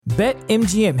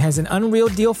BetMGM has an unreal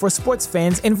deal for sports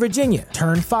fans in Virginia.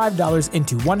 Turn $5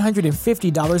 into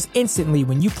 $150 instantly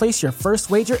when you place your first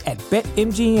wager at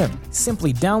BetMGM.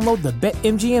 Simply download the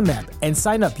BetMGM app and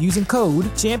sign up using code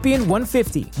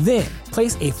Champion150. Then,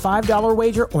 place a $5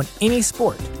 wager on any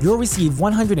sport. You'll receive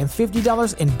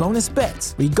 $150 in bonus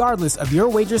bets, regardless of your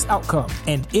wager's outcome.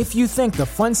 And if you think the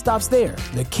fun stops there,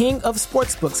 the King of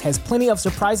Sportsbooks has plenty of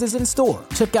surprises in store.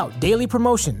 Check out daily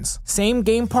promotions,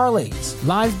 same-game parlays,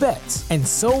 live bets, and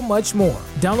so much more.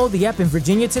 Download the app in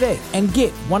Virginia today and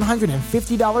get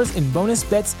 $150 in bonus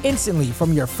bets instantly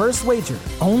from your first wager.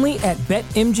 Only at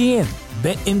BetMGM.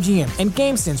 BetMGM and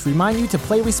GameSense remind you to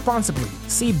play responsibly.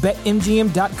 See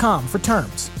BetMGM.com for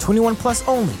terms. 21 plus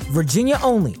only. Virginia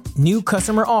only. New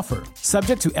customer offer.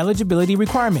 Subject to eligibility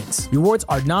requirements. Rewards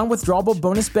are non-withdrawable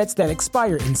bonus bets that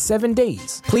expire in 7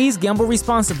 days. Please gamble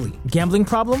responsibly. Gambling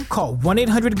problem? Call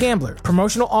 1-800-GAMBLER.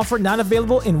 Promotional offer not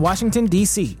available in Washington,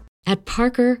 D.C. At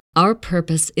Parker, our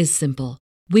purpose is simple.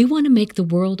 We want to make the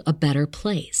world a better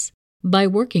place by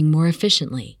working more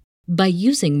efficiently, by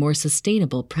using more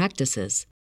sustainable practices,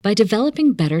 by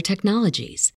developing better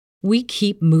technologies. We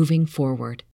keep moving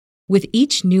forward. With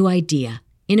each new idea,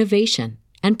 innovation,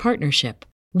 and partnership,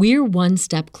 we're one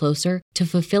step closer to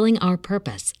fulfilling our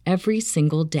purpose every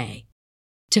single day.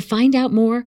 To find out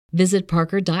more, visit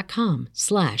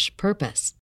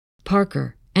parker.com/purpose.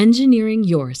 Parker, engineering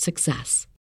your success.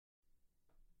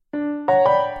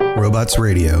 Robots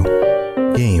Radio.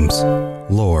 Games,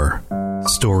 lore,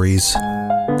 stories,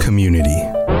 community.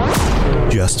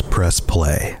 Just press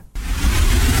play.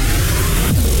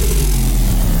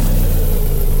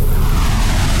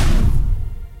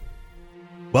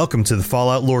 Welcome to the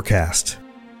Fallout Lorecast,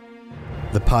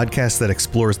 the podcast that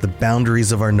explores the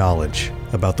boundaries of our knowledge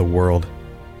about the world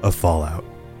of Fallout.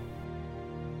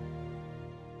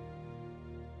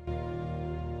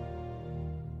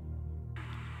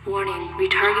 Warning,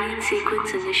 retargeting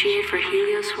sequence initiated for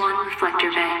Helios 1 reflector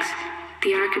banks.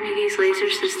 The Archimedes laser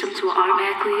systems will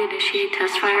automatically initiate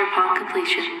test fire upon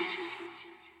completion.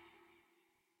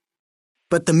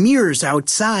 But the mirrors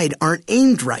outside aren't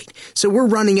aimed right, so we're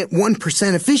running at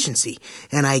 1% efficiency,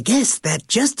 and I guess that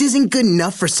just isn't good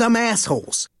enough for some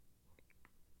assholes.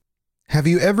 Have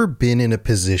you ever been in a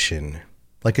position,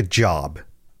 like a job,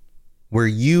 where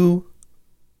you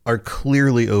are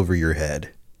clearly over your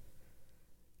head?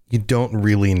 You don't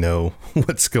really know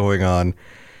what's going on.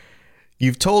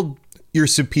 You've told your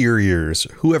superiors,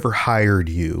 whoever hired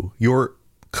you, your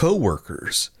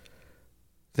coworkers,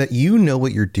 that you know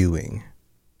what you're doing,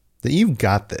 that you've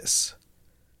got this,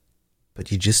 but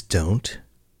you just don't.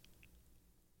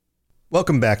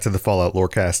 Welcome back to the Fallout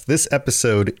Lorecast. This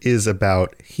episode is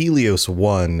about Helios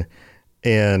 1,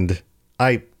 and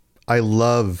I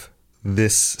love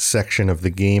this section of the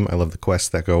game. I love the quests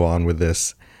that go on with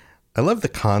this. I love the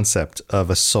concept of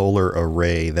a solar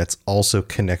array that's also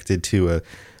connected to a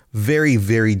very,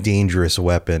 very dangerous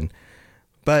weapon.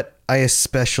 But I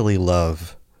especially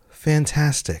love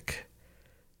Fantastic.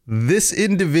 This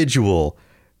individual,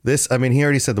 he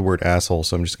already said the word asshole,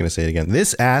 so I'm just going to say it again.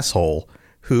 This asshole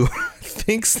who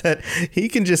thinks that he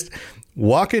can just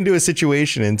walk into a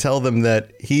situation and tell them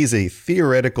that he's a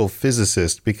theoretical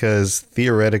physicist because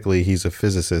theoretically he's a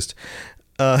physicist,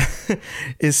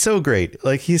 is so great.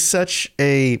 Like, he's such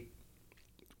a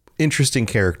interesting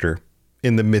character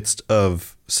in the midst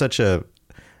of such a,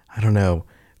 I don't know,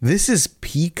 this is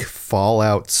peak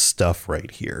Fallout stuff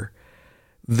right here.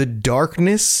 The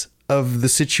darkness of the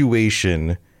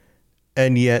situation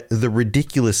and yet the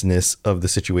ridiculousness of the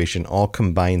situation all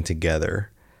combined together.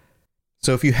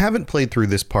 So if you haven't played through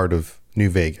this part of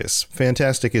New Vegas,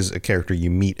 Fantastic is a character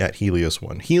you meet at Helios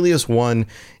 1. Helios 1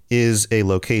 is a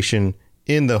location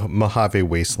in the Mojave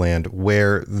Wasteland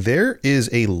where there is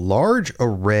a large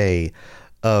array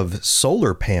of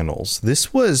solar panels.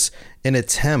 This was an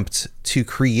attempt to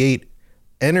create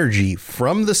energy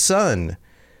from the sun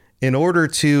in order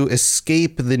to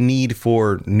escape the need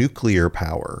for nuclear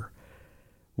power,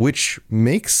 which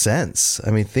makes sense.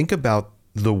 I mean, think about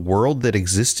the world that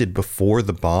existed before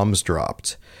the bombs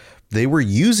dropped. They were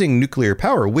using nuclear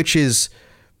power, which is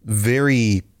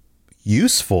very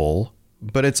useful,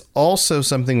 but it's also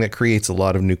something that creates a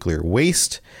lot of nuclear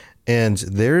waste, and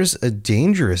there's a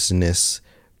dangerousness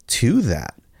to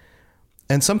that.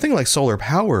 And something like solar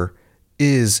power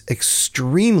is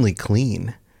extremely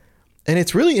clean. And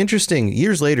it's really interesting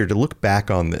years later to look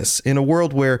back on this in a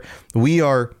world where we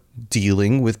are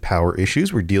dealing with power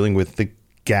issues. We're dealing with the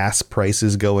gas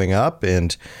prices going up,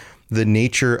 and the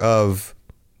nature of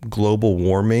global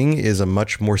warming is a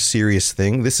much more serious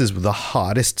thing. This is the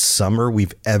hottest summer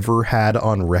we've ever had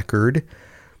on record.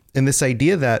 And this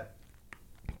idea that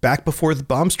back before the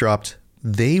bombs dropped,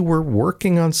 they were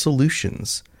working on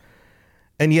solutions.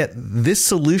 And yet this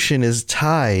solution is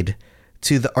tied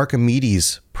to the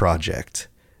Archimedes project.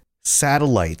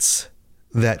 Satellites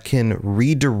that can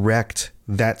redirect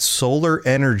that solar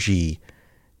energy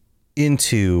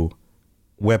into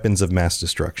weapons of mass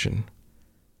destruction.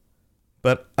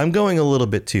 But I'm going a little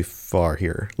bit too far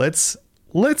here. Let's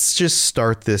just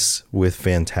start this with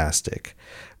Fantastic,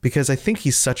 because I think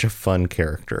he's such a fun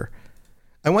character.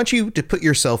 I want you to put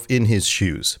yourself in his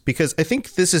shoes, because I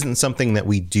think this isn't something that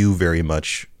we do very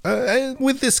much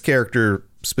with this character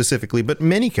specifically, but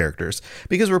many characters,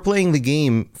 because we're playing the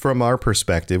game from our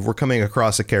perspective. We're coming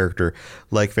across a character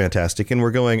like Fantastic and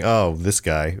we're going, oh, this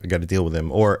guy, I got to deal with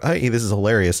him. Or, hey, this is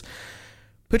hilarious.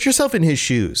 Put yourself in his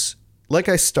shoes. Like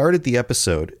I started the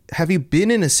episode, have you been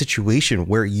in a situation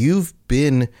where you've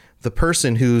been the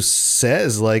person who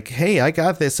says like, hey, I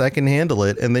got this, I can handle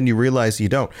it, and then you realize you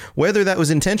don't, whether that was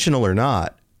intentional or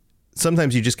not?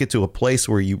 Sometimes you just get to a place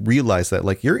where you realize that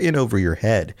like you're in over your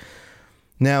head.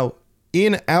 Now,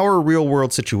 in our real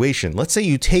world situation, let's say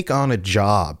you take on a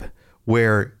job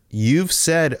where you've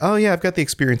said, oh yeah, I've got the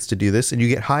experience to do this, and you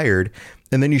get hired,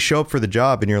 and then you show up for the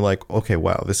job and you're like, okay,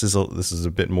 wow, this is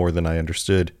a bit more than I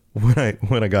understood when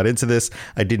I got into this.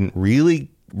 I didn't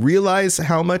really realize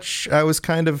how much I was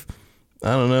kind of,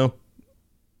 I don't know,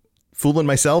 fooling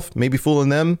myself, maybe fooling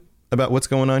them about what's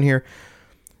going on here.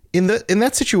 In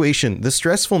that situation, the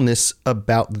stressfulness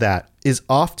about that is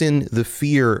often the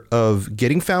fear of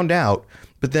getting found out,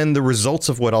 but then the results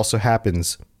of what also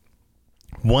happens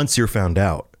once you're found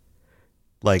out.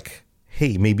 Like,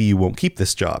 hey, maybe you won't keep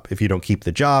this job. If you don't keep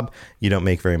the job, you don't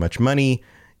make very much money.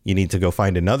 You need to go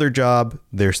find another job.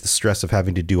 There's the stress of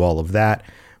having to do all of that.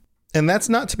 And that's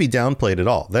not to be downplayed at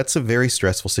all. That's a very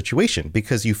stressful situation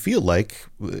because you feel like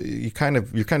you're kind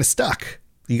of stuck.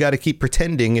 You got to keep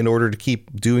pretending in order to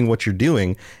keep doing what you're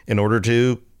doing in order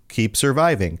to keep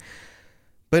surviving.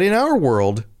 But in our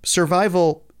world,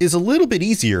 survival is a little bit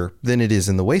easier than it is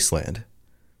in the Wasteland.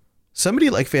 Somebody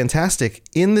like Fantastic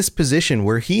in this position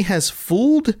where he has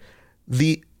fooled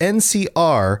the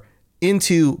NCR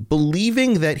into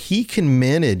believing that he can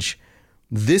manage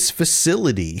this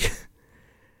facility.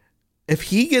 If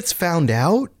he gets found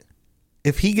out,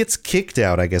 if he gets kicked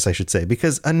out, I guess I should say,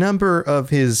 because a number of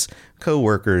his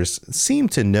coworkers seem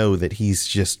to know that he's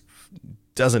just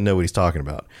doesn't know what he's talking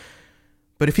about.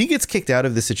 But if he gets kicked out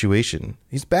of the situation,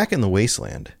 he's back in the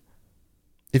Wasteland.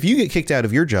 If you get kicked out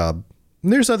of your job,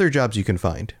 there's other jobs you can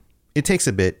find. It takes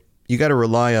a bit. You got to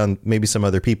rely on maybe some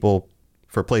other people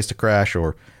for a place to crash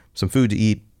or some food to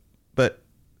eat. But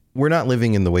we're not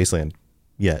living in the Wasteland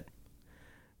yet.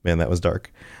 Man, that was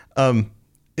dark.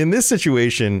 In this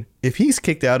situation, if he's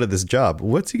kicked out of this job,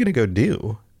 what's he going to go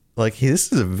do? Like,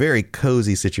 this is a very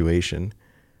cozy situation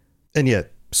and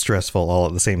yet stressful all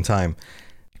at the same time.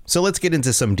 So let's get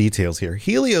into some details here.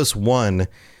 Helios 1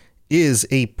 is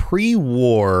a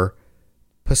pre-war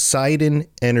Poseidon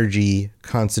energy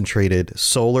concentrated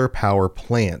solar power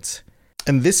plant.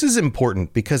 And this is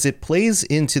important because it plays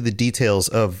into the details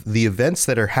of the events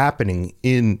that are happening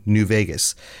in New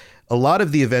Vegas. A lot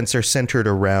of the events are centered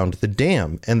around the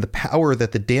dam and the power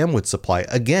that the dam would supply.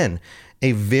 Again,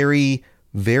 a very,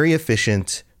 very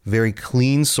efficient, very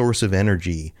clean source of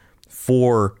energy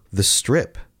for the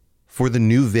strip, for the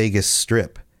New Vegas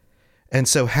strip. And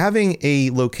so having a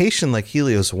location like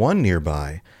Helios 1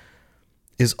 nearby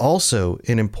is also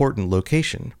an important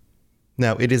location.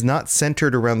 Now, it is not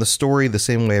centered around the story the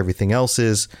same way everything else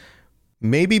is,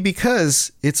 maybe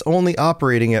because it's only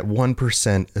operating at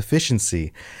 1%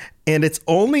 efficiency. And it's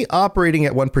only operating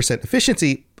at 1%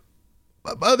 efficiency,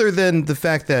 other than the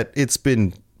fact that it's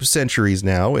been centuries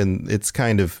now and it's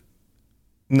kind of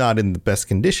not in the best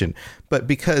condition, but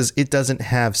because it doesn't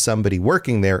have somebody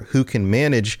working there who can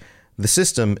manage the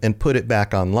system and put it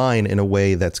back online in a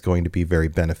way that's going to be very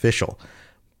beneficial.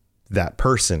 That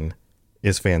person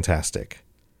is Fantastic.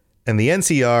 And the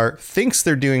NCR thinks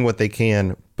they're doing what they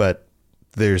can, but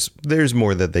there's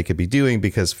more that they could be doing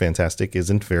because Fantastic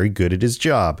isn't very good at his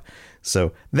job.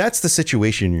 So that's the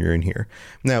situation you're in here.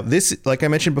 Now, this, like I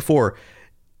mentioned before,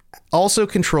 also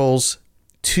controls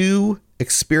two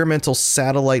experimental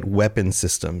satellite weapon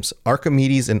systems,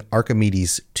 Archimedes and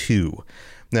Archimedes 2.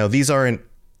 Now, these aren't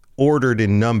ordered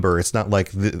in number. It's not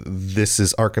like this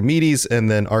is Archimedes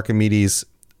and then Archimedes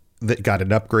that got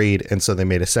an upgrade, and so they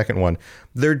made a second one.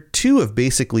 They're two of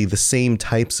basically the same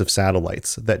types of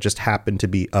satellites that just happen to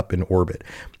be up in orbit.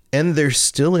 And they're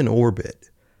still in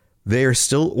orbit. They are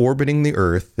still orbiting the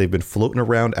Earth. They've been floating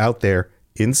around out there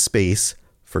in space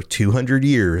for 200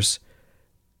 years,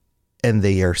 and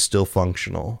they are still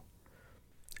functional.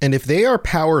 And if they are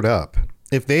powered up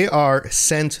if they are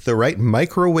sent the right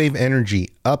microwave energy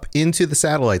up into the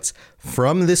satellites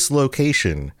from this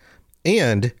location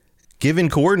and given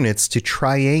coordinates to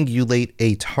triangulate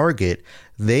a target,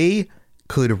 they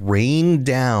could rain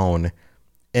down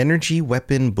energy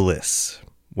weapon bliss.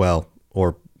 Well,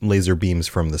 or laser beams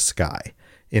from the sky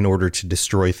in order to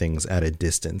destroy things at a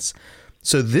distance.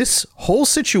 So this whole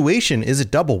situation is a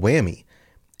double whammy.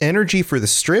 Energy for the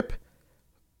strip,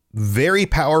 very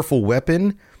powerful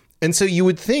weapon. And so you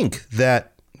would think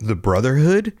that the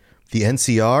Brotherhood, the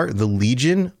NCR, the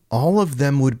Legion, all of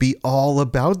them would be all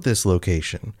about this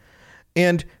location.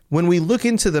 And when we look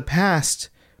into the past,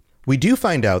 we do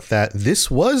find out that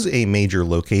this was a major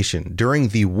location during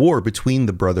the war between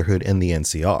the Brotherhood and the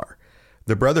NCR.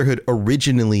 The Brotherhood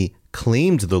originally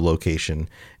claimed the location,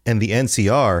 and the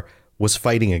NCR was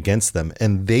fighting against them,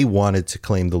 and they wanted to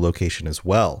claim the location as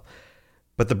well.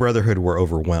 But the Brotherhood were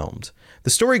overwhelmed.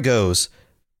 The story goes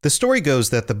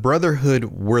that the Brotherhood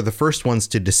were the first ones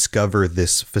to discover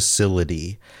this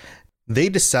facility. They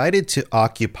decided to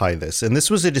occupy this, and this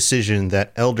was a decision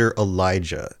that Elder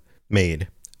Elijah made.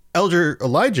 Elder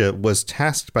Elijah was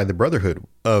tasked by the Brotherhood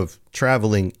of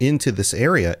traveling into this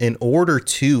area in order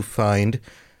to find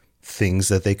things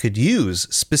that they could use,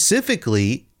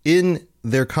 specifically in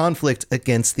their conflict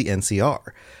against the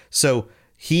NCR. So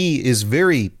he is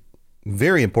very,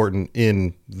 very important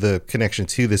in the connection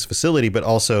to this facility, but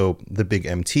also the Big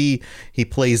MT. He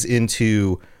plays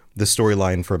into the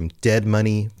storyline from Dead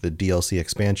Money, the DLC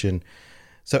expansion.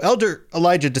 So Elder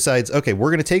Elijah decides, okay,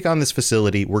 we're going to take on this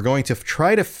facility. We're going to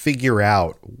try to figure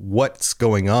out what's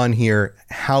going on here,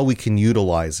 how we can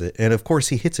utilize it. And of course,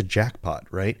 he hits a jackpot,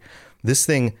 right? This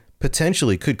thing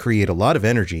potentially could create a lot of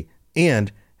energy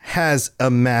and has a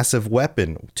massive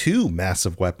weapon, 2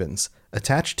 massive weapons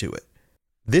attached to it.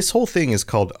 This whole thing is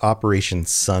called Operation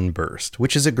Sunburst,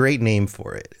 which is a great name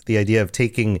for it. The idea of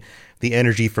taking the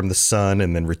energy from the sun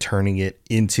and then returning it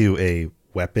into a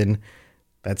weapon.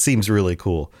 That seems really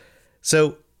cool.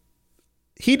 So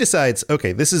he decides,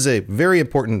 okay, this is a very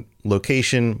important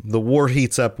location. The war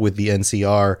heats up with the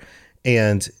NCR,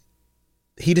 and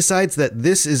he decides that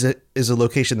this is a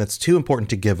location that's too important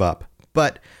to give up.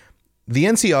 But the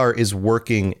NCR is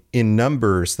working in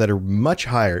numbers that are much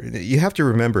higher. You have to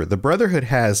remember, the Brotherhood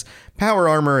has power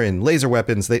armor and laser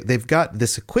weapons. They've got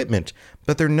this equipment,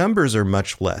 but their numbers are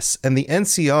much less. And the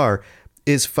NCR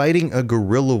is fighting a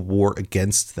guerrilla war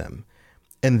against them.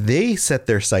 And they set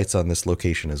their sights on this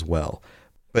location as well.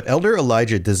 But Elder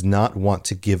Elijah does not want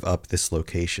to give up this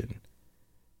location.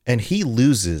 And he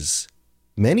loses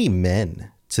many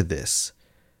men to this.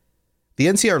 The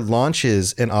NCR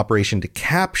launches an operation to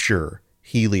capture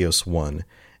Helios 1,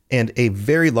 and a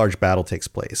very large battle takes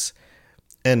place.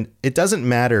 And it doesn't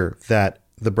matter that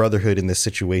the Brotherhood in this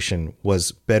situation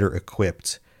was better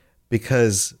equipped,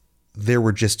 because there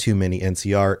were just too many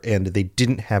NCR and they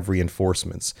didn't have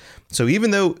reinforcements. So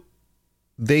even though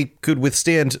they could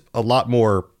withstand a lot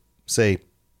more, say,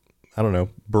 I don't know,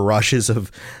 barrages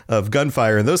of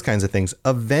gunfire and those kinds of things,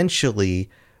 eventually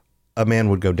a man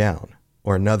would go down,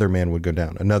 or another man would go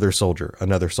down, another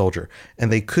soldier,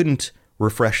 and they couldn't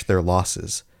refresh their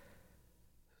losses.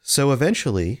 So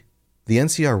eventually the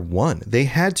NCR won. They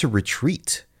had to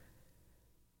retreat.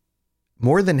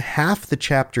 More than half the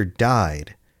chapter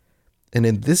died. And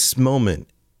in this moment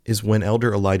is when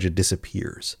Elder Elijah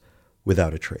disappears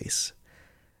without a trace.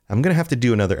 I'm going to have to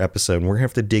do another episode, and we're going to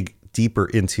have to dig deeper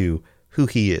into who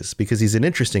he is, because he's an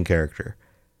interesting character.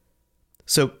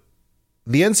 So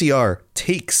the NCR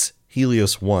takes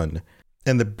Helios 1,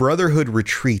 and the Brotherhood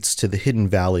retreats to the Hidden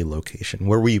Valley location,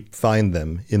 where we find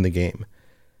them in the game.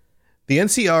 The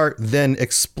NCR then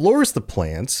explores the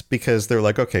plants, because they're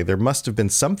like, okay, there must have been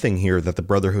something here that the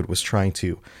Brotherhood was trying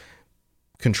to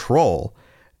control,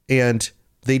 and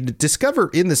they discover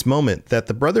in this moment that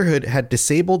the Brotherhood had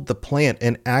disabled the plant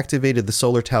and activated the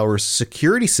solar tower's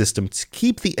security system to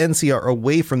keep the NCR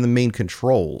away from the main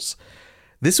controls.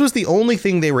 This was the only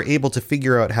thing they were able to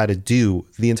figure out how to do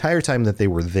the entire time that they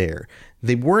were there.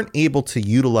 They weren't able to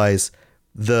utilize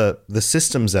the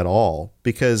systems at all,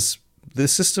 because the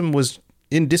system was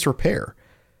in disrepair.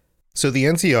 So the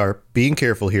NCR, being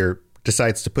careful here,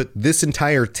 decides to put this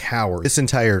entire tower, this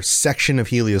entire section of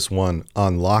Helios 1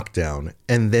 on lockdown,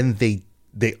 and then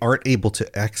they aren't able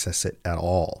to access it at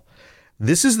all.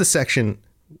 This is the section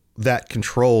that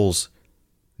controls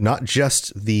not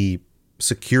just the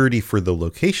security for the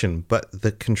location, but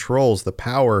the controls, the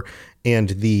power, and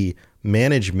the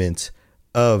management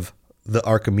of the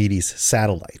Archimedes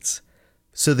satellites.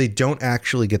 So they don't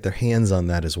actually get their hands on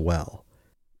that as well.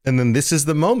 And then this is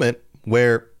the moment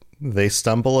where they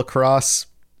stumble across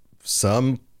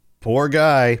some poor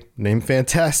guy named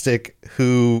Fantastic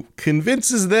who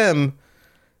convinces them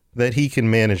that he can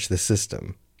manage the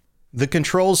system. The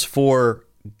controls for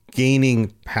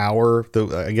gaining power,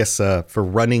 for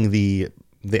running the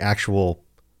actual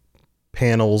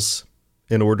panels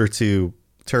in order to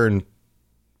turn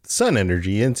sun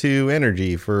energy into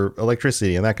energy for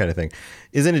electricity and that kind of thing,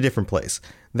 is in a different place.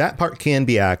 That part can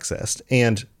be accessed,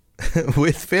 and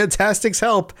with Fantastic's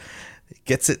help,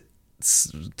 gets it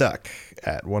stuck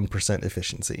at 1%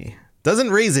 efficiency.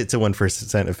 Doesn't raise it to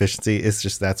 1% efficiency, it's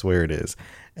just that's where it is,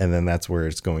 and then that's where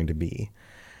it's going to be.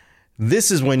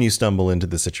 This is when you stumble into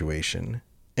the situation,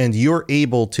 and you're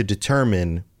able to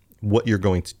determine what you're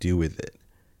going to do with it.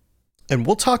 And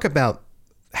we'll talk about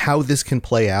how this can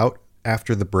play out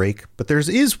after the break, but there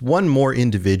is one more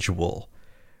individual.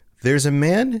 There's a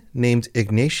man named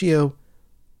Ignacio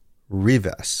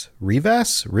Rivas.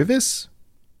 Rivas?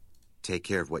 Take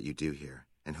care of what you do here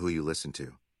and who you listen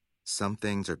to. Some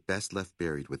things are best left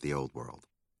buried with the old world.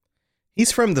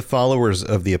 He's from the Followers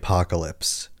of the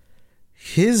Apocalypse.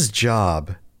 His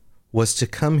job was to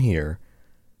come here,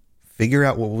 figure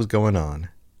out what was going on,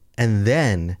 and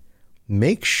then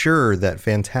make sure that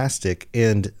Fantastic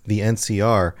and the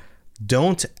NCR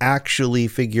don't actually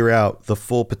figure out the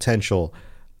full potential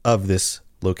of this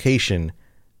location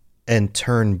and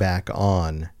turn back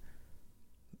on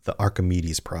the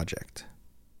Archimedes project.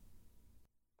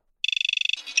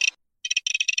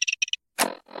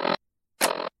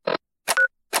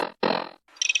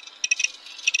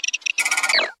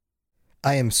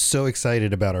 I am so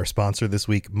excited about our sponsor this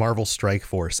week, Marvel Strike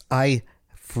Force. I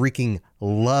freaking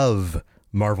love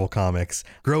Marvel Comics.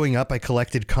 Growing up, I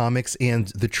collected comics and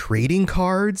the trading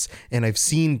cards, and I've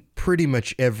seen pretty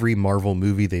much every Marvel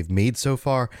movie they've made so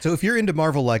far. So if you're into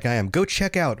Marvel like I am, go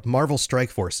check out Marvel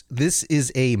Strike Force. This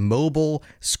is a mobile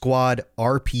squad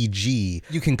RPG.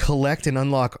 You can collect and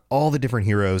unlock all the different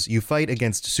heroes. You fight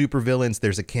against supervillains.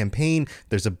 There's a campaign,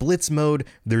 there's a blitz mode,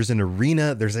 there's an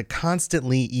arena, there's a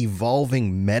constantly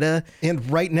evolving meta.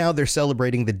 And right now they're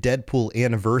celebrating the Deadpool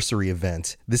anniversary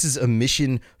event. This is a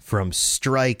mission from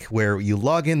Strike where you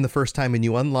log in the first time and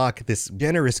you unlock this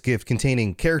generous gift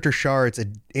containing character shards,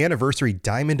 an anniversary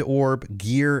diamond orb,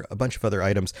 gear, a bunch of other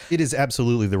items. It is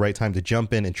absolutely the right time to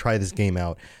jump in and try this game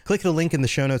out. Click the link in the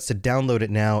show notes to download it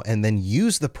now, and then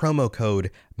use the promo code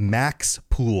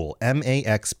MAXPOOL,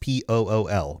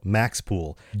 MAXPOOL,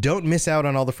 MAXPOOL. Don't miss out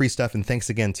on all the free stuff, and thanks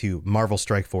again to Marvel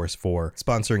Strike Force for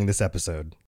sponsoring this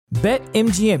episode.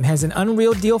 BetMGM has an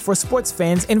unreal deal for sports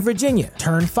fans in Virginia.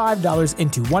 Turn $5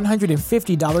 into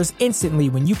 $150 instantly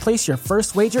when you place your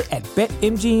first wager at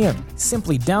BetMGM.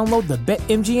 Simply download the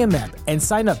BetMGM app and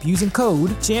sign up using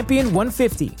code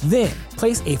Champion150. Then,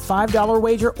 place a $5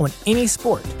 wager on any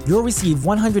sport. You'll receive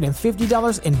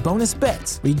 $150 in bonus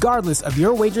bets, regardless of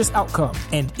your wager's outcome.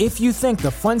 And if you think the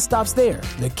fun stops there,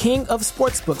 the king of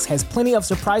sportsbooks has plenty of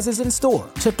surprises in store.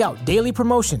 Check out daily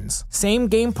promotions,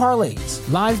 same-game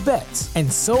parlays, live bets,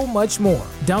 and so much more.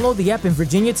 Download the app in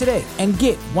Virginia today and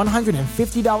get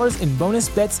 $150 in bonus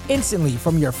bets instantly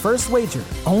from your first wager.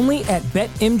 Only at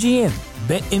BetMGM.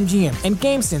 BetMGM and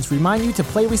GameSense remind you to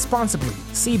play responsibly.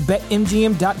 See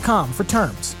BetMGM.com for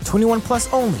terms. 21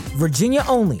 plus only. Virginia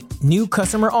only. New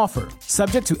customer offer.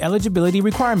 Subject to eligibility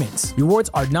requirements.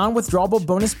 Rewards are non-withdrawable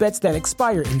bonus bets that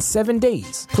expire in 7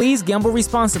 days. Please gamble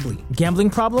responsibly. Gambling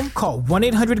problem? Call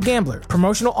 1-800-GAMBLER.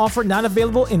 Promotional offer not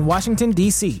available in Washington,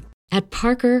 D.C. At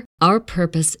Parker, our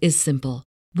purpose is simple.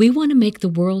 We want to make the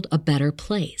world a better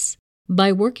place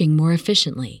by working more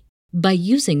efficiently, by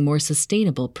using more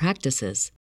sustainable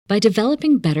practices, by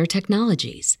developing better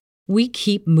technologies. We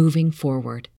keep moving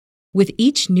forward. With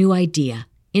each new idea,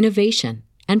 innovation,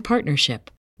 and partnership,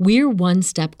 we're one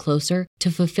step closer to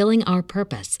fulfilling our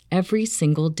purpose every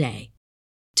single day.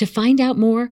 To find out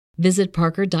more, visit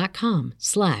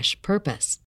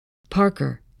parker.com/purpose.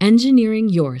 Parker, engineering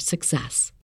your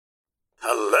success.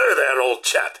 Hello there, old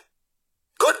chap.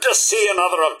 Good to see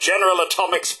another of General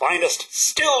Atomic's finest,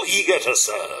 still eager to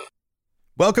serve.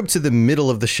 Welcome to the middle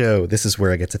of the show. This is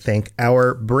where I get to thank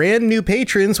our brand new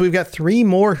patrons. We've got 3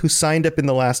 more who signed up in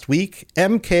the last week.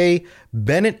 MK,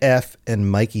 Bennett F, and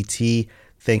Mikey T.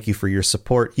 Thank you for your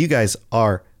support. You guys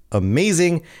are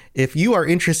amazing. If you are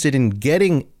interested in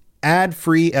getting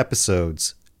ad-free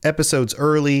episodes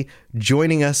early,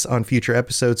 joining us on future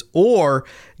episodes, or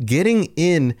getting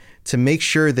in to make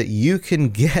sure that you can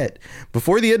get,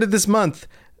 before the end of this month,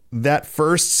 that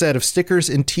first set of stickers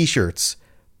and t-shirts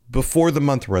before the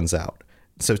month runs out.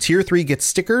 So tier 3 gets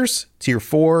stickers, tier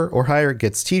 4 or higher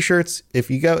gets t-shirts. If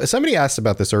you go, somebody asked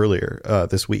about this earlier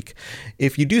this week.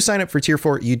 If you do sign up for tier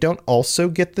 4, you don't also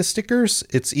get the stickers.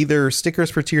 It's either stickers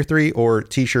for tier 3 or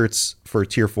t-shirts for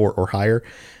tier 4 or higher.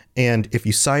 And if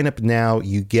you sign up now,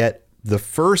 you get the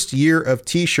first year of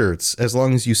t-shirts as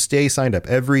long as you stay signed up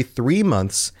every 3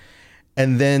 months.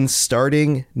 And then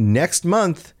starting next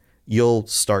month, you'll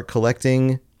start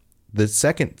collecting the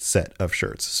second set of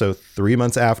shirts. So 3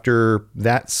 months after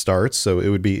that starts, so it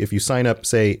would be if you sign up,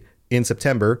 say, in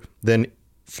September, then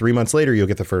 3 months later, you'll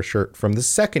get the first shirt from the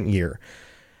second year.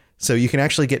 So you can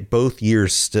actually get both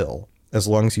years still, as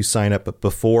long as you sign up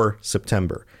before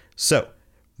September. So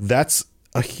that's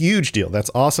a huge deal.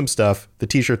 That's awesome stuff. The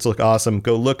t-shirts look awesome.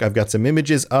 Go look. I've got some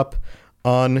images up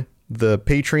on the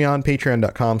Patreon,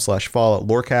 patreon.com/Fallout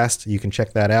Lorecast. You can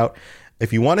check that out.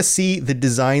 If you want to see the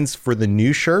designs for the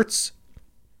new shirts,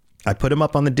 I put them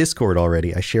up on the Discord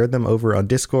already. I shared them over on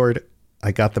Discord.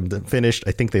 I got them finished.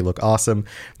 I think they look awesome.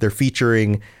 They're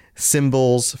featuring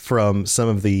symbols from some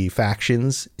of the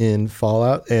factions in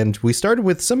Fallout. And we started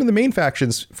with some of the main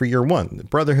factions for year 1, the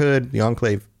Brotherhood, the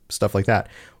Enclave, stuff like that.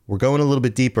 We're going a little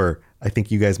bit deeper. I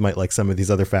think you guys might like some of these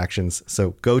other factions.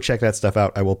 So go check that stuff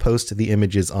out. I will post the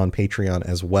images on Patreon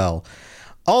as well.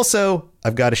 Also,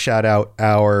 I've got to shout out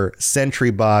our Sentry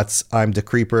bots. I'm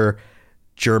Decreeper,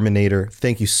 Germinator.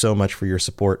 Thank you so much for your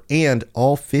support. And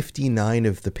all 59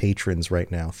 of the patrons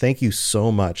right now. Thank you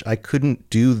so much. I couldn't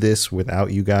do this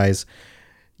without you guys.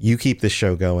 You keep this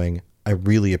show going. I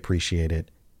really appreciate it.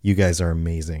 You guys are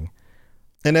amazing.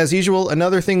 And as usual,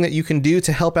 another thing that you can do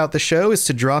to help out the show is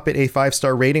to drop it a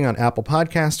 5-star rating on Apple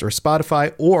Podcasts or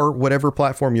Spotify or whatever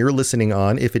platform you're listening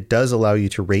on, if it does allow you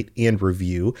to rate and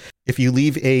review. If you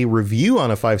leave a review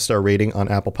on a 5-star rating on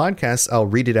Apple Podcasts, I'll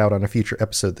read it out on a future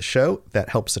episode of the show. That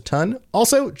helps a ton.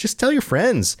 Also, just tell your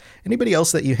friends, anybody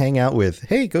else that you hang out with,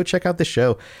 hey, go check out the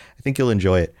show. I think you'll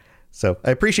enjoy it. So I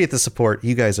appreciate the support.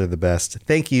 You guys are the best.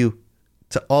 Thank you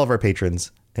to all of our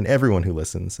patrons and everyone who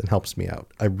listens and helps me out.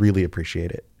 I really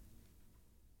appreciate it.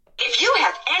 If you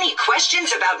have any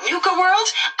questions about Nuka World,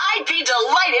 I'd be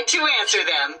delighted to answer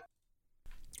them.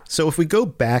 So if we go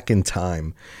back in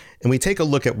time and we take a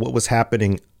look at what was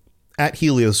happening at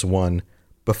Helios 1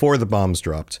 before the bombs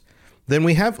dropped, then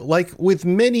we have, like with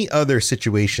many other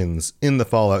situations in the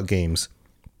Fallout games,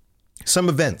 some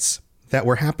events that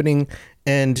were happening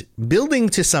and building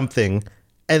to something,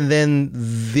 and then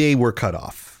they were cut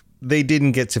off. They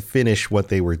didn't get to finish what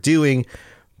they were doing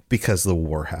because the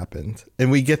war happened. And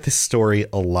we get this story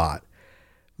a lot.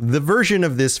 The version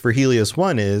of this for Helios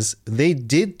 1 is they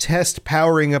did test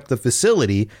powering up the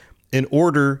facility in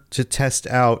order to test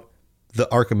out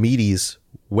the Archimedes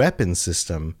weapon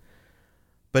system,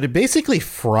 but it basically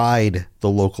fried the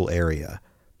local area.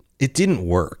 It didn't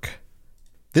work.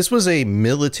 This was a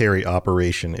military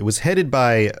operation. It was headed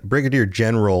by Brigadier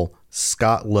General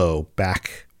Scott Lowe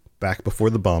back before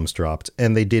the bombs dropped,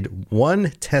 and they did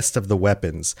one test of the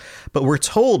weapons, but we're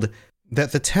told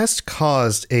that the test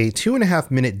caused a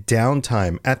 2.5-minute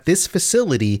downtime at this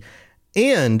facility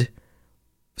and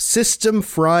system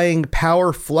frying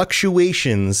power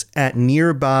fluctuations at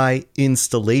nearby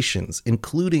installations,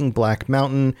 including Black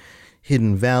Mountain,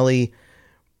 Hidden Valley.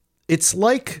 It's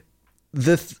like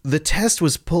the test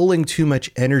was pulling too much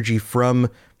energy from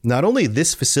not only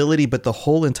this facility, but the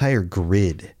whole entire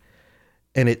grid.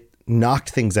 And it knocked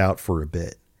things out for a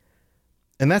bit.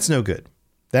 And that's no good.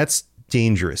 That's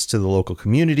dangerous to the local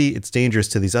community. It's dangerous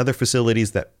to these other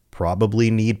facilities that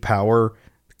probably need power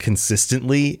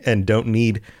consistently and don't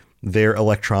need their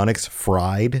electronics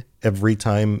fried every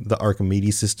time the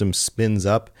Archimedes system spins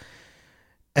up.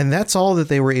 And that's all that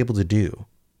they were able to do,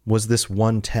 was this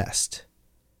one test.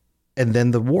 And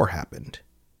then the war happened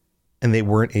and they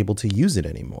weren't able to use it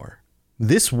anymore.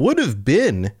 This would have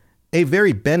been a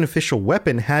very beneficial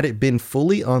weapon had it been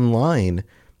fully online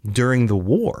during the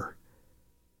war.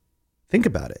 Think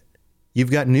about it. You've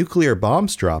got nuclear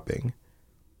bombs dropping.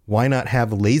 Why not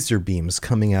have laser beams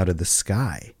coming out of the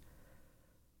sky?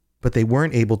 But they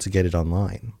weren't able to get it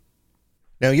online.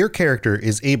 Now, your character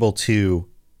is able to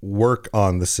work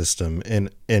on the system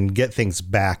and get things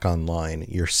back online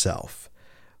yourself,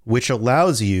 which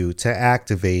allows you to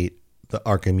activate the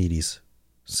Archimedes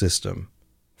system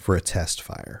for a test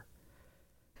fire.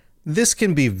 This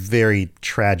can be very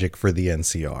tragic for the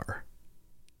NCR.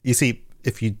 You see,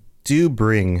 if you do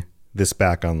bring this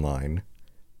back online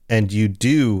and you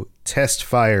do test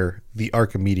fire the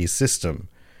Archimedes system,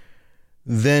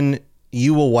 then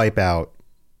you will wipe out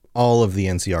all of the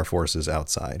NCR forces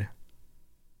outside.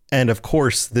 And of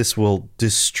course, this will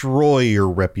destroy your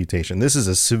reputation. This is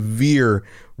a severe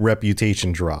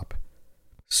reputation drop.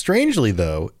 Strangely,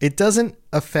 though, it doesn't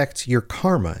affect your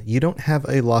karma. You don't have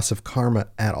a loss of karma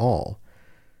at all.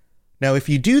 Now, if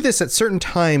you do this at certain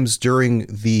times during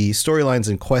the storylines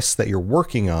and quests that you're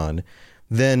working on,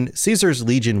 then Caesar's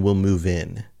Legion will move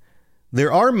in.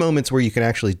 There are moments where you can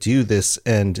actually do this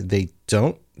and they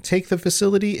don't take the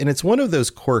facility, and it's one of those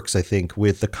quirks, I think,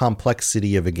 with the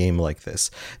complexity of a game like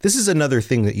this. This is another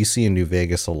thing that you see in New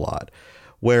Vegas a lot,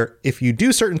 where if you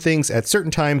do certain things at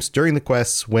certain times during the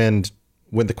quests, when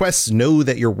the quests know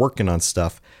that you're working on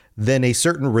stuff, then a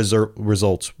certain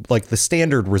result, like the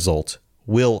standard result,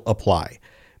 will apply.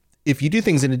 If you do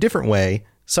things in a different way,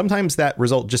 sometimes that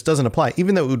result just doesn't apply,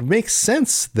 even though it would make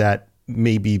sense that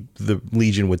maybe the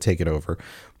Legion would take it over,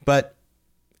 but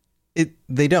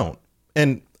they don't.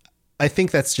 And I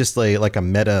think that's just like a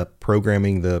meta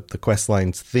programming the quest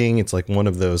lines thing. It's like one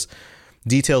of those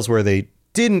details where they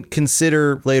didn't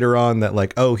consider later on that,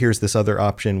 like, oh, here's this other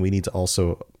option, we need to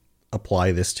also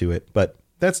apply this to it. But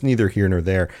that's neither here nor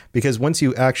there, because once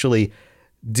you actually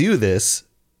do this,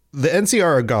 the NCR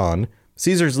are gone.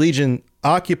 Caesar's Legion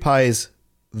occupies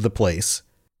the place,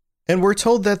 and we're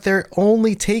told that they're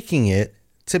only taking it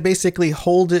to basically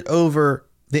hold it over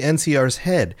the NCR's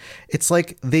head. It's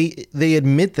like they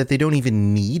admit that they don't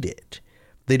even need it.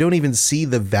 They don't even see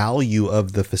the value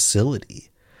of the facility,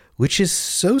 which is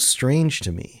so strange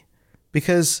to me,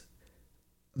 because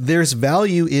there's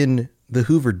value in the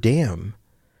Hoover Dam,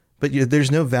 but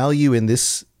there's no value in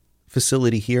this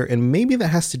facility here. And maybe that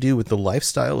has to do with the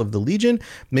lifestyle of the Legion.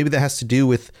 Maybe that has to do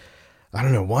with, I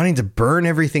don't know, wanting to burn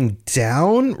everything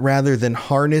down rather than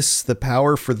harness the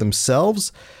power for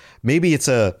themselves. Maybe it's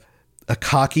a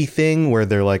cocky thing where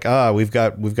they're like, we've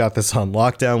got this on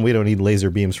lockdown. We don't need laser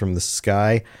beams from the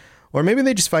sky. Or maybe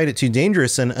they just find it too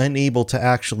dangerous and unable to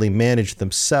actually manage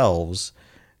themselves.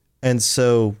 And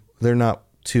so they're not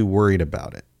too worried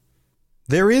about it.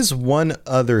 There is one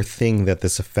other thing that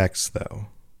this affects, though.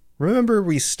 Remember,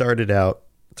 we started out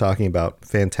talking about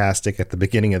Fantastic at the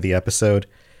beginning of the episode?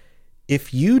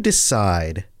 If you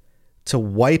decide to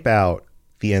wipe out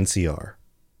the NCR,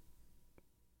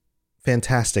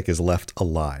 Fantastic is left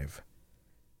alive.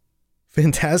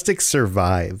 Fantastic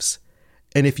survives.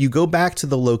 And if you go back to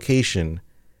the location,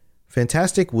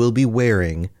 Fantastic will be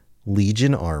wearing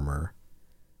Legion armor.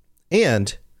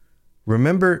 And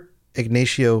remember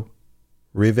Ignacio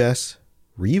Rivas?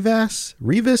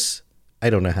 I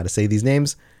don't know how to say these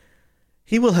names.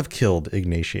 He will have killed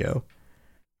Ignacio.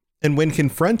 And when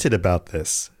confronted about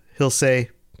this, he'll say,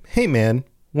 hey man,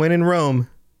 when in Rome,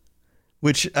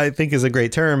 which I think is a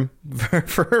great term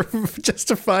for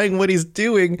justifying what he's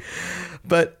doing.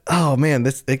 But, oh man,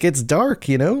 it gets dark,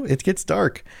 it gets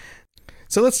dark.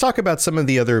 So let's talk about some of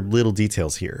the other little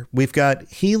details here. We've got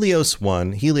Helios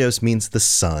 1. Helios means the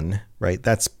sun, right?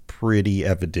 That's pretty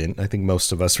evident. I think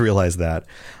most of us realize that.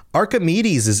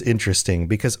 Archimedes is interesting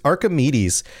because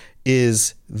Archimedes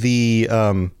is the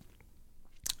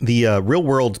real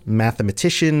world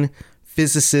mathematician,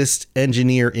 physicist,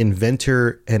 engineer,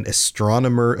 inventor, and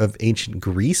astronomer of ancient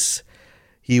Greece.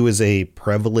 He was a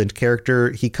prevalent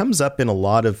character. He comes up in a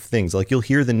lot of things. Like you'll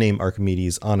hear the name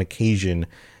Archimedes on occasion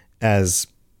as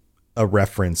a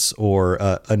reference or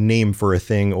a name for a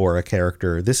thing or a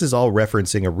character. This is all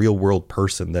referencing a real world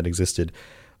person that existed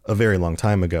a very long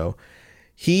time ago.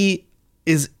 He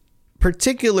is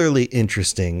particularly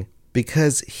interesting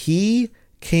because he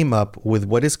came up with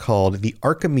what is called the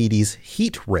Archimedes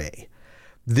heat ray.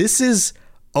 This is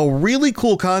a really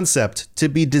cool concept to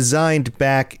be designed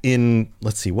back in,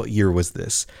 let's see, what year was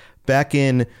this? Back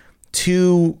in the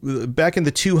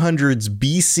 200s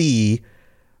BC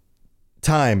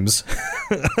times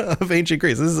of ancient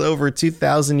Greece. This is over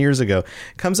 2,000 years ago.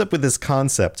 Comes up with this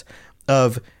concept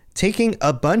of taking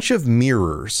a bunch of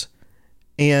mirrors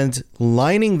and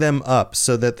lining them up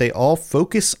so that they all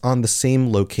focus on the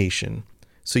same location.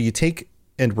 So you take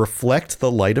and reflect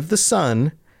the light of the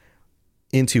sun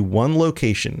into one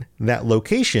location, that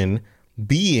location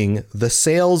being the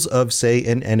sails of, say,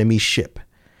 an enemy ship.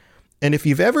 And if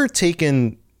you've ever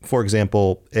taken, for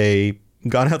example,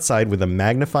 gone outside with a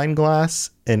magnifying glass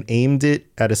and aimed it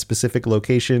at a specific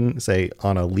location, say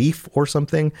on a leaf or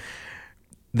something,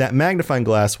 that magnifying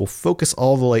glass will focus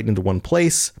all the light into one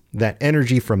place. That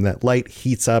energy from that light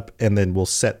heats up and then will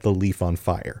set the leaf on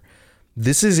fire.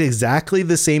 This is exactly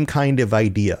the same kind of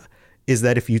idea, is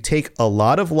that if you take a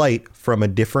lot of light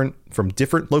from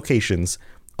different locations,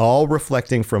 all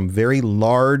reflecting from very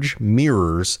large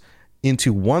mirrors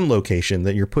into one location,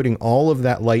 that you're putting all of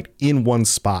that light in one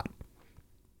spot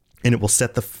and it will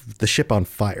set the ship on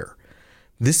fire.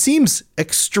 This seems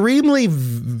extremely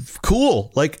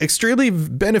cool, like extremely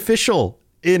beneficial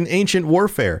in ancient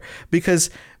warfare, because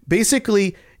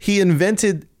Basically, he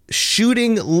invented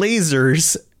shooting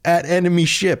lasers at enemy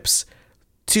ships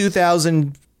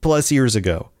 2,000 plus years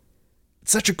ago.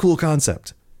 It's such a cool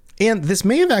concept. And this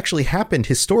may have actually happened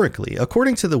historically.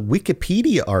 According to the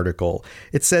Wikipedia article,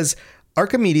 it says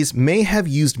Archimedes may have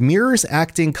used mirrors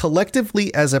acting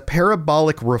collectively as a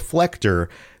parabolic reflector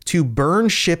to burn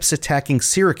ships attacking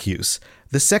Syracuse.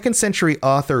 The 2nd century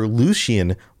author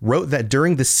Lucian wrote that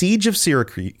during the siege of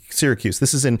Syracuse,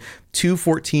 this is in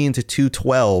 214 to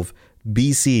 212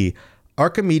 BC,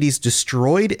 Archimedes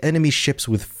destroyed enemy ships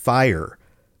with fire.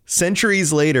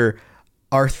 Centuries later,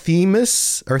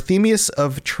 Artemius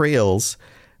of Tralles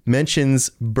mentions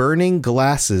burning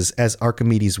glasses as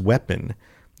Archimedes' weapon.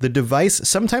 The device,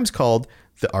 sometimes called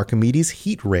the Archimedes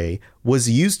heat ray, was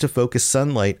used to focus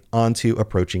sunlight onto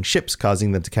approaching ships,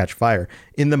 causing them to catch fire.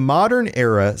 In the modern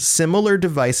era, similar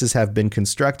devices have been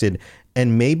constructed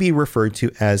and may be referred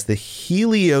to as the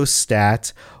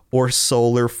heliostat or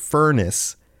solar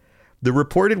furnace. The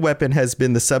reported weapon has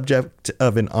been the subject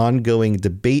of an ongoing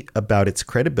debate about its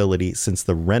credibility since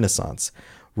the Renaissance.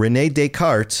 René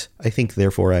Descartes, I think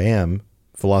therefore I am,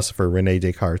 philosopher René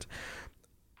Descartes,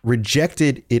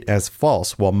 rejected it as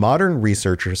false, while modern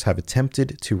researchers have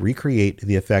attempted to recreate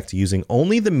the effect using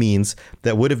only the means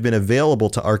that would have been available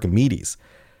to Archimedes.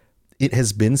 It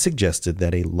has been suggested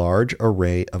that a large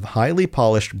array of highly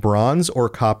polished bronze or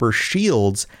copper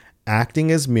shields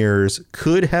acting as mirrors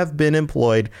could have been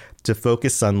employed to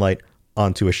focus sunlight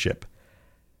onto a ship.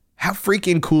 How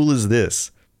freaking cool is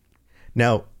this?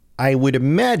 Now, I would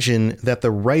imagine that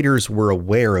the writers were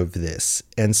aware of this,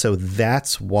 and so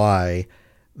that's why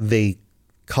they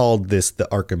called this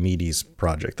the Archimedes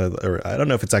project. Or I don't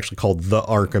know if it's actually called the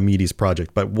Archimedes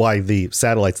project, but why the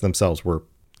satellites themselves were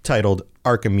titled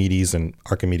Archimedes and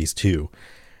Archimedes 2.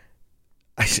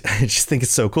 I just think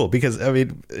it's so cool because, I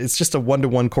mean, it's just a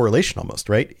one-to-one correlation almost,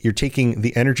 right? You're taking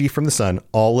the energy from the sun,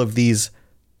 all of these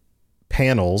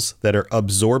panels that are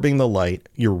absorbing the light,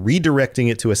 you're redirecting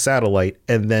it to a satellite,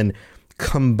 and then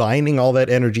combining all that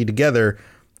energy together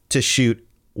to shoot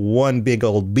one big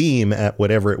old beam at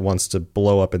whatever it wants to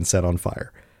blow up and set on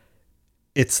fire.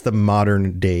 It's the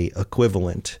modern day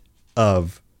equivalent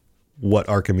of what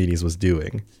Archimedes was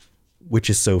doing, which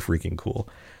is so freaking cool.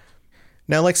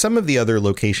 Now, like some of the other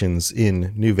locations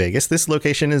in New Vegas, this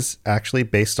location is actually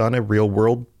based on a real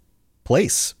world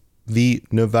place, the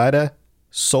Nevada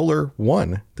Solar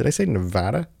One. Did I say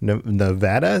Nevada?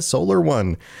 Nevada Solar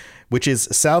One, which is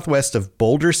southwest of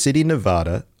Boulder City,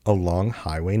 Nevada, along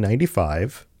Highway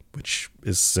 95, which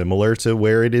is similar to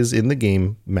where it is in the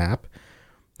game map.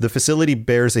 The facility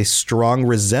bears a strong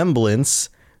resemblance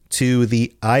to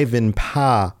the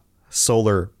Ivanpah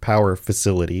Solar Power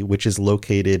Facility, which is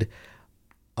located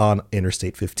on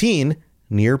Interstate 15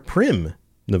 near Primm,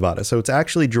 Nevada. So it's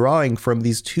actually drawing from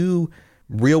these two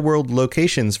real world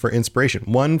locations for inspiration,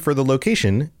 one for the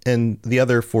location and the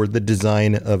other for the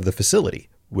design of the facility,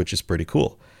 which is pretty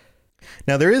cool.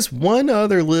 Now, there is one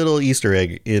other little Easter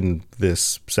egg in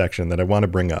this section that I want to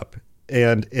bring up,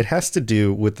 and it has to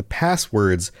do with the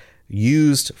passwords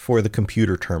used for the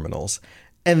computer terminals.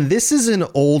 And this is an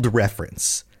old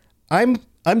reference. I'm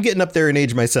getting up there in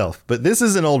age myself, but this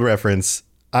is an old reference.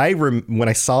 When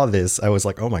I saw this, I was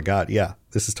like, oh my God, yeah,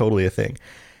 this is totally a thing.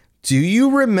 Do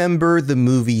you remember the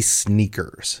movie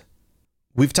Sneakers?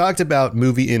 We've talked about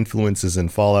movie influences in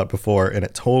Fallout before, and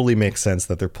it totally makes sense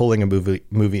that they're pulling a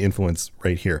movie influence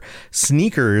right here.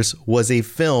 Sneakers was a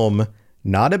film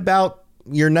not about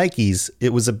your Nikes.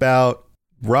 It was about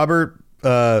Robert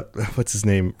Redford.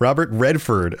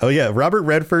 Oh yeah, Robert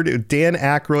Redford, Dan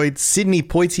Aykroyd, Sidney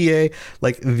Poitier,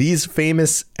 like these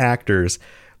famous actors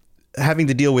having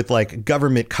to deal with like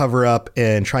government cover up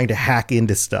and trying to hack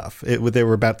into stuff. It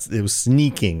was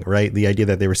sneaking, right? The idea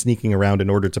that they were sneaking around in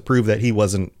order to prove that he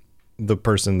wasn't the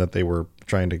person that they were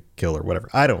trying to kill or whatever.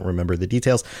 I don't remember the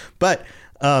details, but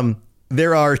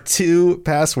there are two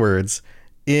passwords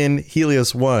in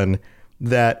Helios 1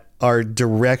 that are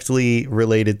directly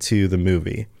related to the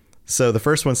movie. So the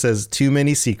first one says too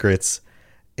many secrets,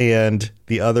 and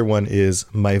the other one is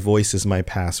my voice is my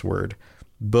password.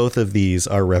 Both of these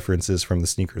are references from the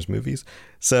Sneakers movies.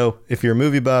 So if you're a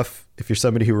movie buff, if you're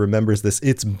somebody who remembers this,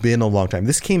 it's been a long time.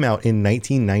 This came out in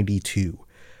 1992.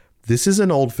 This is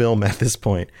an old film at this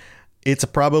point. It's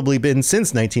probably been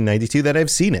since 1992 that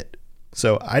I've seen it.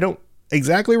 So I don't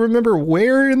exactly remember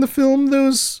where in the film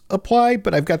those apply,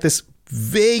 but I've got this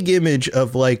vague image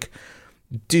of like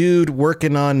dude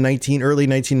working on early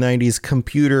 1990s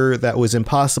computer that was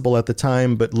impossible at the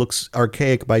time, but looks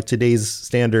archaic by today's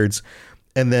standards.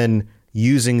 And then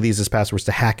using these as passwords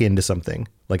to hack into something,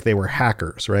 like they were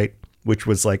hackers, right? Which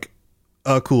was like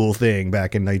a cool thing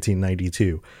back in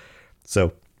 1992.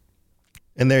 So,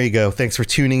 and there you go. Thanks for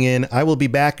tuning in. I will be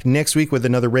back next week with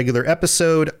another regular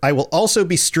episode. I will also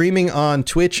be streaming on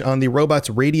Twitch on the Robots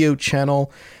Radio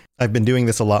channel. I've been doing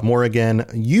this a lot more again.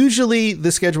 Usually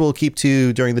the schedule will keep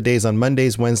to during the days on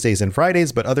Mondays, Wednesdays, and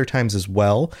Fridays, but other times as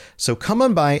well. So come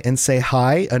on by and say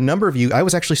hi. A number of you, I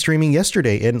was actually streaming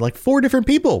yesterday and like 4 different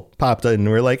people popped in and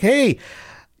were like, hey,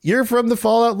 you're from the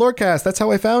Fallout Lorecast. That's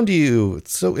how I found you.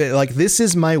 So like, this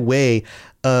is my way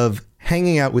of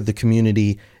hanging out with the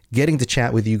community, getting to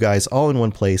chat with you guys all in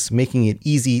one place, making it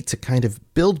easy to kind of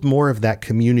build more of that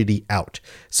community out.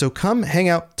 So come hang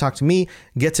out, talk to me,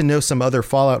 get to know some other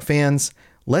Fallout fans.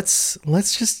 Let's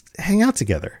just hang out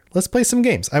together. Let's play some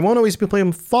games. I won't always be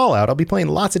playing Fallout. I'll be playing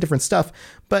lots of different stuff,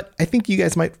 but I think you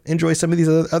guys might enjoy some of these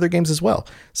other games as well.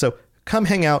 So come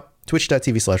hang out,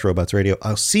 twitch.tv/robotsradio.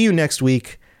 I'll see you next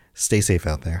week. Stay safe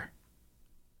out there.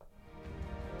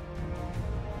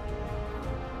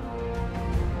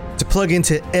 To plug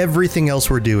into everything else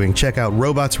we're doing, check out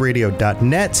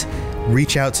robotsradio.net.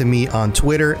 Reach out to me on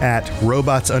Twitter at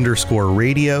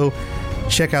robots_radio.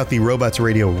 Check out the Robots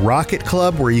Radio Rocket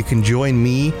Club, where you can join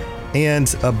me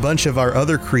and a bunch of our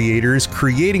other creators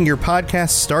creating your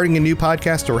podcast, starting a new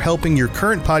podcast, or helping your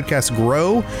current podcast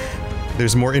grow.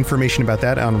 There's more information about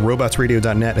that on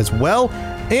robotsradio.net as well.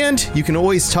 And you can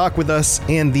always talk with us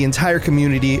and the entire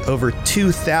community, over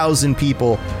 2,000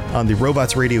 people on the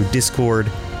Robots Radio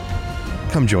Discord.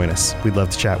 Come join us. We'd love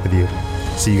to chat with you.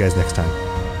 See you guys next time.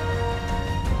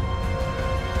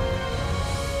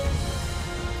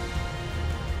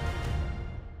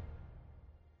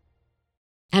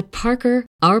 At Parker,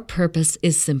 our purpose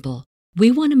is simple.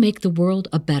 We want to make the world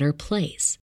a better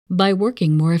place by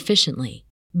working more efficiently,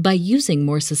 by using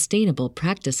more sustainable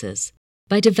practices,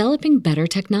 by developing better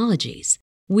technologies.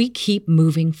 We keep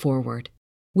moving forward.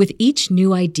 With each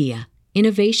new idea,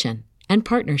 innovation, and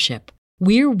partnership,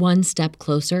 we're one step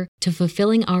closer to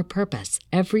fulfilling our purpose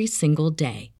every single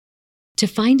day. To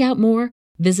find out more,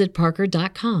 visit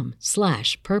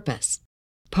parker.com/purpose.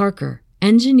 Parker,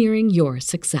 engineering your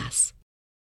success.